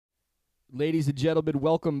Ladies and gentlemen,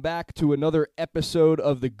 welcome back to another episode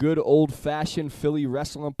of the Good Old Fashioned Philly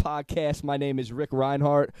Wrestling Podcast. My name is Rick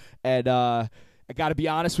Reinhardt, and I got to be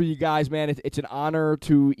honest with you guys, man. It's an honor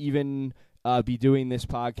to even be doing this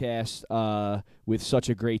podcast with such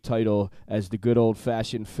a great title as the Good Old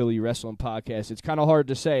Fashioned Philly Wrestling Podcast. It's kind of hard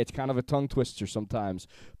to say. It's kind of a tongue twister sometimes.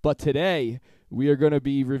 But today, we are going to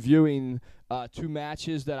be reviewing two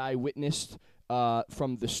matches that I witnessed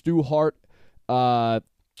from the Stu Hart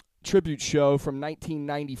tribute show from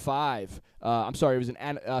 1995. I'm sorry, it was an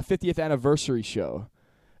 50th anniversary show.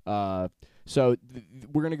 So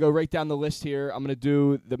we're going to go right down the list here. I'm going to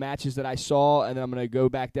do the matches that I saw, and then I'm going to go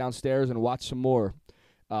back downstairs and watch some more.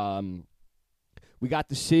 We got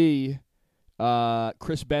to see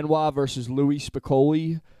Chris Benoit versus Louis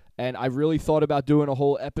Spicolli, and I really thought about doing a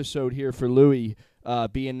whole episode here for Louis,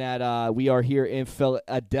 being that we are here in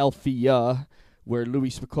Philadelphia, where Louis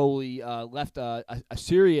Spicolli left a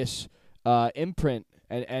serious imprint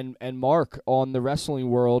and mark on the wrestling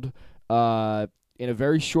world in a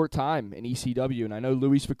very short time in ECW. And I know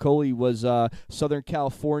Louis Spicolli was a Southern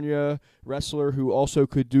California wrestler who also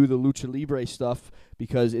could do the Lucha Libre stuff,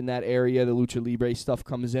 because in that area the Lucha Libre stuff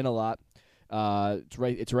comes in a lot.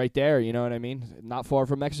 It's right there, you know what I mean? Not far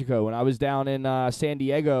from Mexico. When I was down in San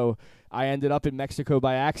Diego, I ended up in Mexico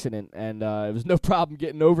by accident, and it was no problem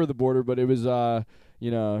getting over the border, but it was,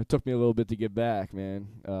 it took me a little bit to get back, man.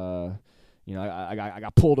 I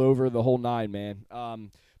got pulled over the whole nine, man.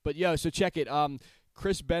 So check it.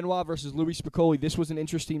 Chris Benoit versus Louis Spicolli. This was an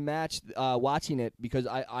interesting match watching it, because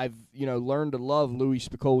I've learned to love Louis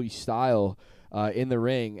Spicolli's style in the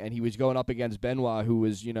ring, and he was going up against Benoit, who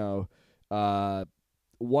was,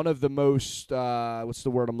 one of the most, what's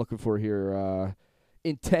the word I'm looking for here,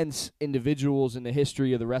 intense individuals in the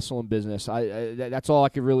history of the wrestling business. That's all I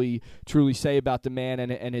could really truly say about the man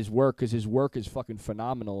and his work, because his work is fucking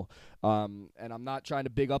phenomenal. And I'm not trying to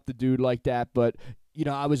big up the dude like that, but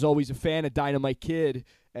I was always a fan of Dynamite Kid,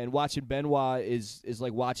 and watching Benoit is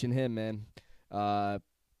like watching him, man. I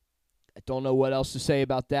don't know what else to say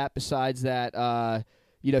about that besides that.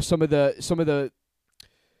 Some of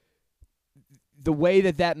the way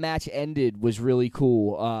that match ended was really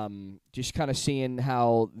cool. Just kind of seeing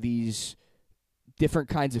how these different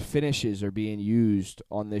kinds of finishes are being used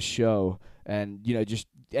on this show, and just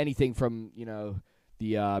anything from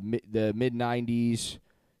the mid '90s,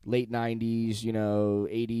 late '90s,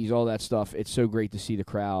 '80s, all that stuff. It's so great to see the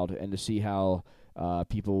crowd and to see how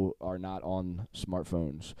people are not on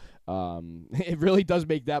smartphones. It really does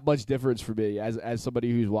make that much difference for me as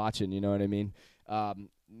somebody who's watching. You know what I mean?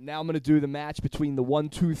 Now I'm going to do the match between the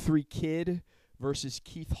 1-2-3 Kid versus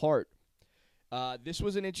Keith Hart. This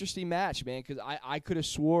was an interesting match, man, because I could have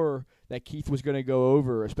swore that Keith was going to go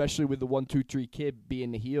over, especially with the 1-2-3 Kid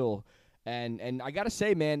being the heel. And I got to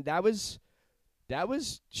say, man, that was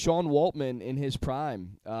Sean Waltman in his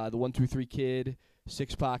prime. The 1-2-3 Kid,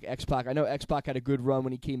 Six-Pac, X-Pac. I know X-Pac had a good run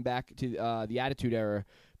when he came back to the Attitude Era,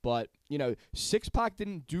 but Six-Pac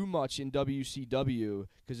didn't do much in WCW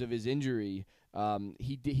because of his injury.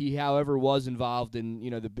 He, however, was involved in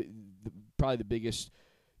probably the biggest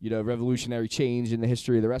revolutionary change in the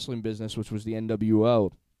history of the wrestling business, which was the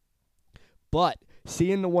NWO. But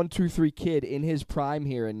seeing the 1-2-3 Kid in his prime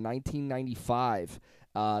here in 1995,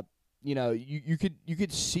 you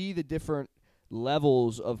could see the different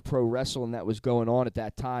levels of pro wrestling that was going on at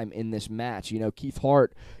that time in this match. Keith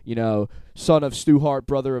Hart, son of Stu Hart,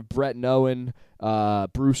 brother of Brett and Owen,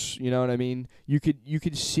 Bruce. You know what I mean? You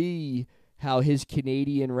could see how his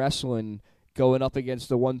Canadian wrestling going up against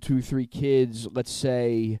the 1-2-3 Kids, let's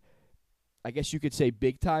say, I guess you could say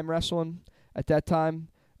big time wrestling at that time.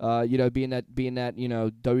 Being that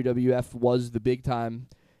WWF was the big time,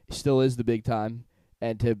 still is the big time,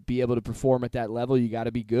 and to be able to perform at that level, you got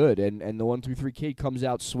to be good. And the 1-2-3 Kid comes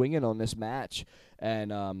out swinging on this match,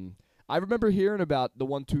 and I remember hearing about the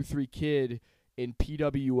 1-2-3 Kid in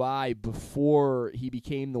PWI before he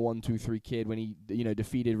became the 1-2-3 Kid, when he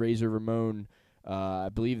defeated Razor Ramon. I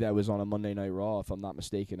believe that was on a Monday Night Raw, if I'm not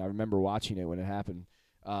mistaken. I remember watching it when it happened.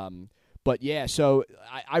 But yeah, so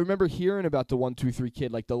I remember hearing about the 1-2-3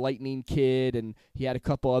 Kid, like the Lightning Kid, and he had a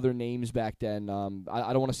couple other names back then.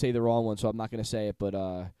 I don't want to say the wrong one, so I'm not going to say it. But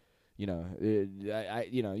I'd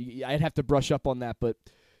have to brush up on that. But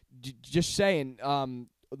just saying,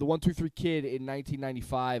 the 1-2-3 Kid in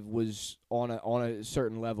 1995 was on a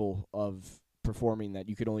certain level of performing that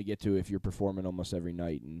you could only get to if you're performing almost every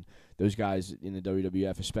night. And those guys in the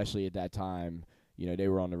WWF, especially at that time, they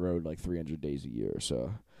were on the road like 300 days a year.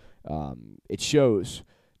 So it shows.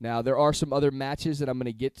 Now, there are some other matches that I'm going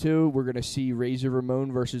to get to. We're going to see Razor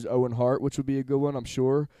Ramon versus Owen Hart, which will be a good one, I'm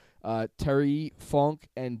sure. Terry Funk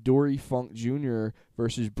and Dory Funk Jr.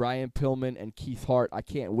 versus Brian Pillman and Keith Hart. I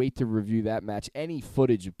can't wait to review that match. Any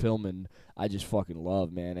footage of Pillman, I just fucking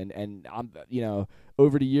love, man. And I'm,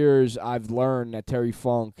 over the years, I've learned that Terry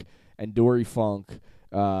Funk and Dory Funk,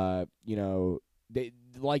 they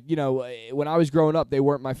when I was growing up, they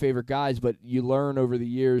weren't my favorite guys, but you learn over the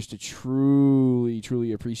years to truly,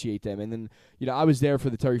 truly appreciate them. And then, I was there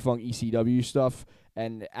for the Terry Funk ECW stuff.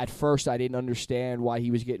 And at first, I didn't understand why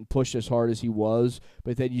he was getting pushed as hard as he was.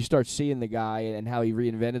 But then you start seeing the guy and how he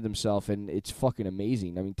reinvented himself, and it's fucking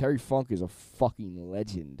amazing. I mean, Terry Funk is a fucking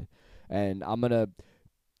legend. And I'm going to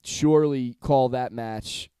surely call that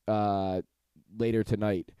match later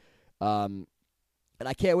tonight. And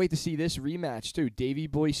I can't wait to see this rematch, too. Davey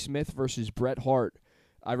Boy Smith versus Bret Hart.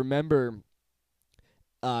 I remember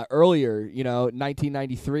earlier,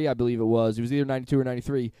 1993, I believe it was. It was either 92 or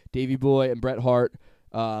 93. Davey Boy and Bret Hart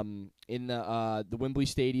in the Wembley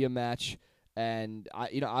Stadium match, and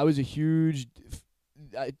I was a huge.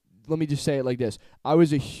 Let me just say it like this: I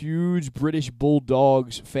was a huge British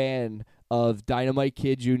Bulldogs fan of Dynamite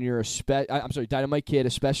Kid Jr. Dynamite Kid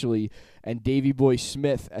especially, and Davey Boy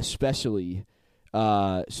Smith especially.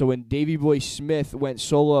 So when Davey Boy Smith went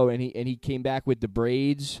solo and he came back with the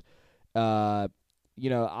braids, I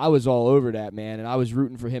was all over that, man, and I was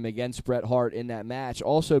rooting for him against Bret Hart in that match.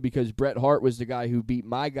 Also because Bret Hart was the guy who beat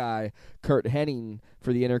my guy Kurt Hennig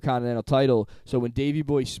for the Intercontinental title. So when Davey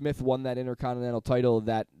Boy Smith won that Intercontinental title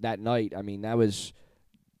that night, I mean, that's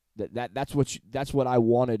what I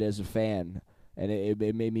wanted as a fan, and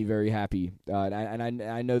it made me very happy. And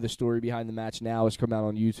I know the story behind the match now has come out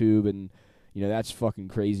on YouTube, and that's fucking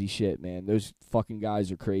crazy shit, man. Those fucking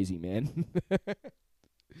guys are crazy, man.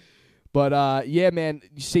 But, yeah, man,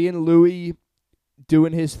 seeing Louis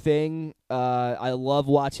doing his thing, I love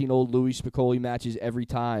watching old Louis Spicolli matches every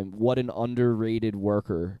time. What an underrated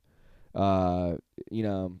worker. Tragic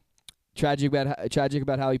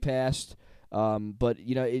about how he passed. But,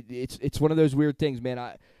 it's one of those weird things,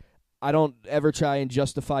 man. I don't ever try and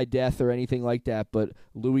justify death or anything like that, but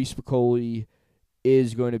Louis Spicolli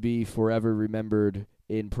is going to be forever remembered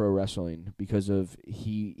in pro wrestling because of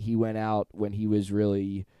he went out when he was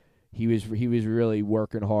really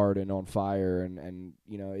working hard and on fire, and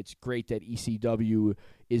it's great that ECW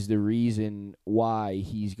is the reason why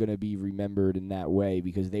he's going to be remembered in that way,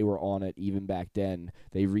 because they were on it even back then.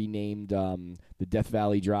 They renamed the Death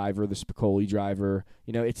Valley Driver the Spicolli Driver.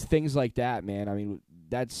 It's things like that, man. I mean,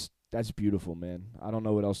 that's beautiful, man. I don't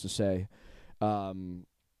know what else to say.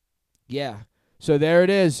 Yeah. So there it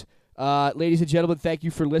is. Ladies and gentlemen, thank you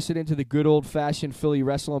for listening to the Good Old Fashioned Philly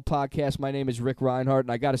Wrestling Podcast. My name is Rick Reinhardt,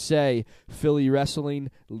 and I got to say, Philly Wrestling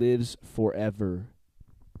lives forever.